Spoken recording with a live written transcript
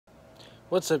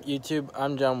What's up YouTube,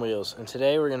 I'm John Wheels, and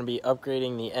today we're going to be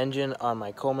upgrading the engine on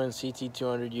my Coleman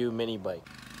CT200u mini bike.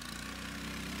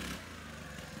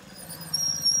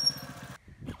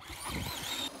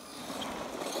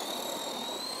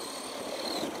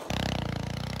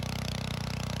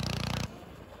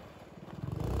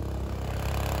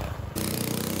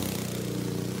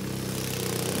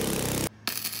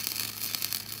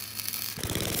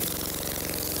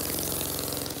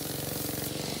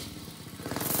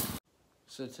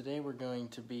 So today we're going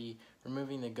to be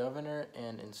removing the governor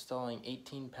and installing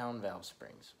 18-pound valve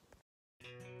springs.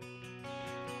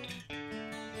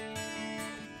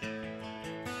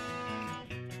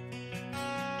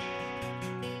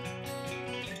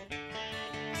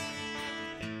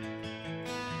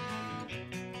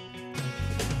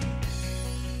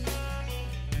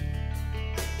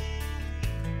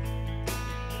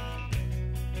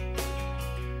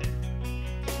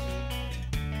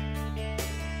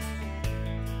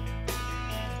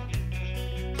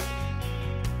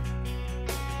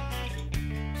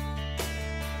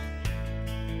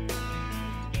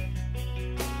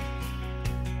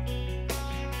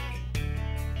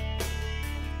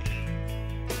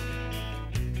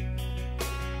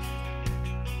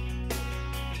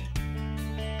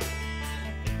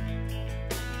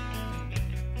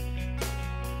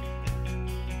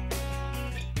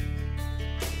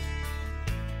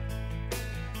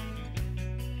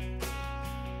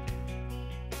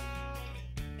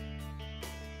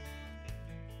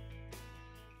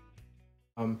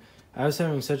 I was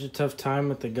having such a tough time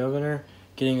with the governor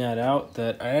getting that out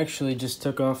that I actually just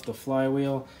took off the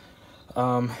flywheel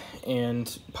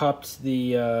and popped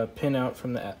the pin out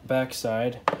from the back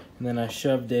side, and then I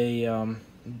shoved a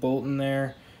bolt in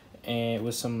there and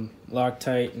with some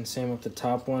Loctite, and same with the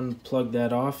top one, plugged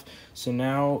that off. So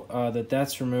now that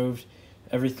that's removed,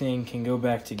 everything can go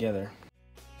back together.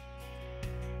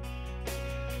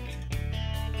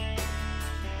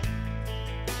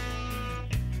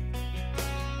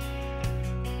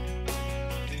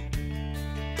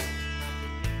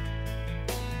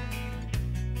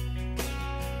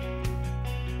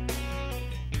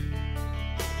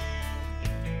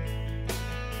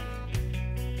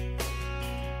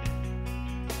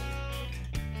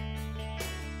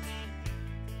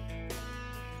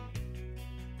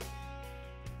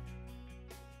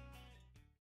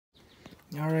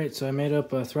 Alright, so I made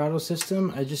up a throttle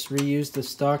system. I just reused the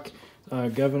stock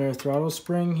governor throttle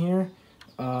spring here.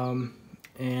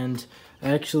 And I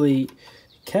actually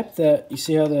kept that. You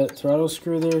see how that throttle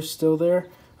screw there is still there?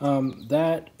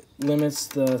 That limits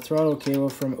the throttle cable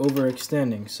from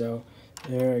overextending. So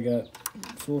there, I got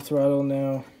full throttle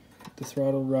now. The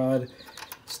throttle rod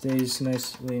stays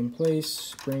nicely in place.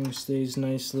 Spring stays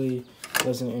nicely.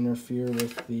 Doesn't interfere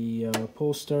with the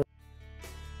pull start.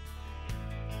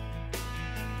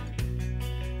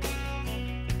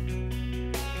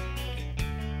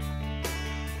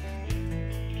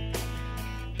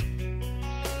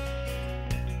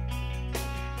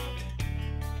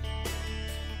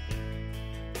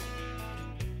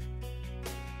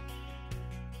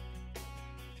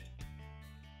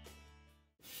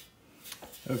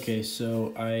 Okay,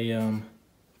 so I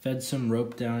fed some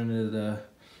rope down into the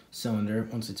cylinder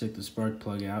once I took the spark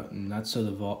plug out, and that's so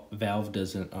the valve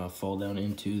doesn't fall down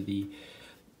into the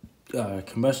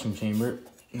combustion chamber.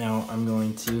 Now I'm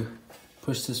going to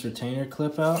push this retainer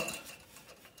clip out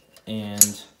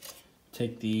and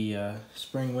take the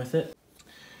spring with it,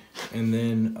 and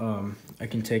then I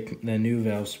can take the new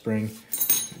valve spring,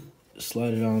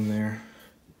 slide it on there,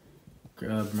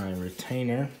 grab my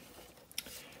retainer,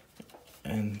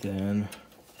 and then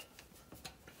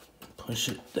push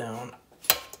it down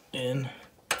in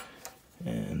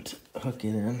and hook it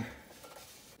in.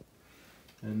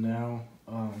 And now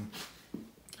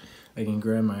I can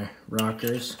grab my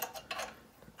rockers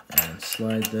and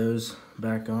slide those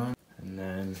back on, and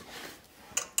then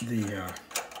the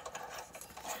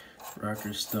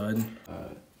rocker stud.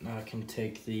 Now I can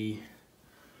take the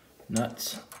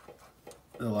nuts,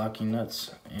 the locking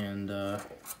nuts, and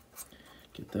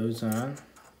get those on,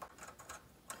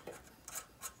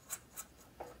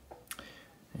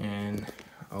 and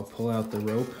I'll pull out the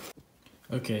rope.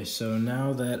 Okay, so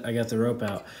now that I got the rope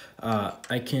out,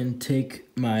 I can take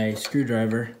my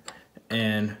screwdriver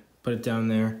and put it down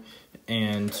there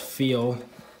and feel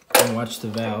and watch the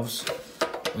valves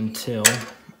until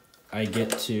I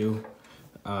get to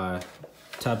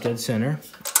top dead center,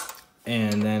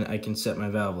 and then I can set my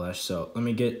valve lash. So let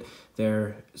me get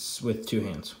there with two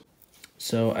hands.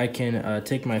 So I can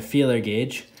take my feeler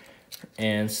gauge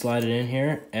and slide it in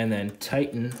here, and then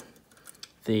tighten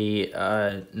the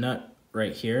nut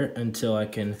right here until I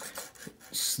can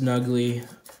snugly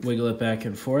wiggle it back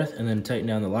and forth, and then tighten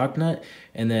down the lock nut.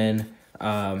 And then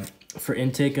for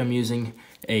intake, I'm using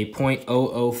a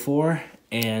 .004,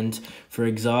 and for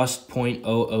exhaust,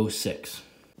 .006.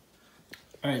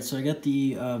 All right, so I got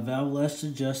the valve latch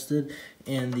adjusted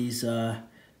and these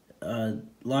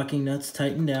locking nuts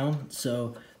tightened down.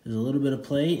 So there's a little bit of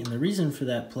play, and the reason for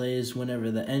that play is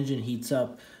whenever the engine heats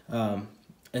up,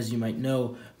 as you might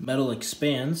know, metal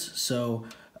expands. So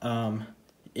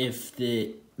if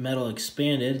the metal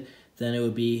expanded, then it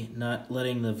would be not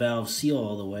letting the valve seal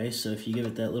all the way. So if you give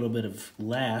it that little bit of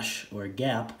lash or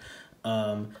gap,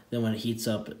 then when it heats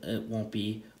up, it won't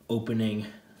be opening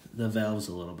the valves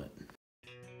a little bit.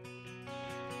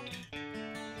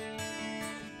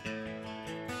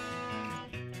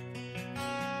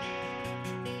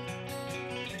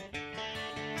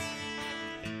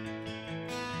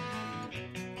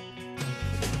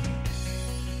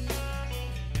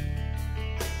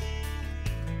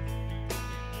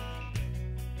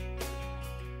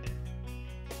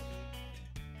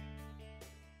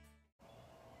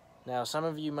 Now, some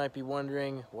of you might be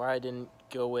wondering why I didn't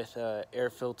go with air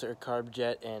filter, carb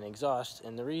jet, and exhaust,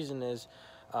 and the reason is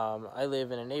I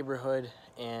live in a neighborhood,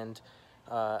 and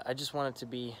I just want it to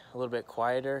be a little bit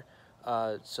quieter,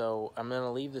 so I'm going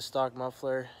to leave the stock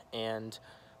muffler, and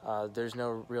there's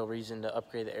no real reason to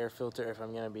upgrade the air filter if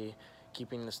I'm going to be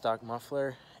keeping the stock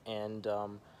muffler, and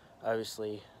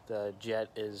obviously the jet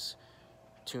is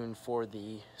tuned for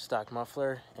the stock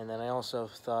muffler. And then I also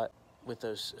thought with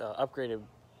those upgraded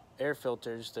air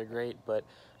filters, they're great, but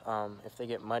if they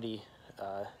get muddy,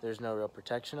 there's no real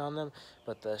protection on them,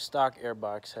 but the stock air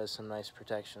box has some nice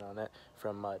protection on it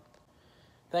from mud.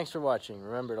 Thanks for watching.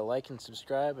 Remember to like and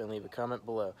subscribe and leave a comment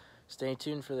below. Stay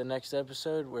tuned for the next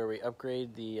episode where we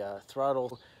upgrade the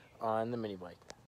throttle on the mini bike.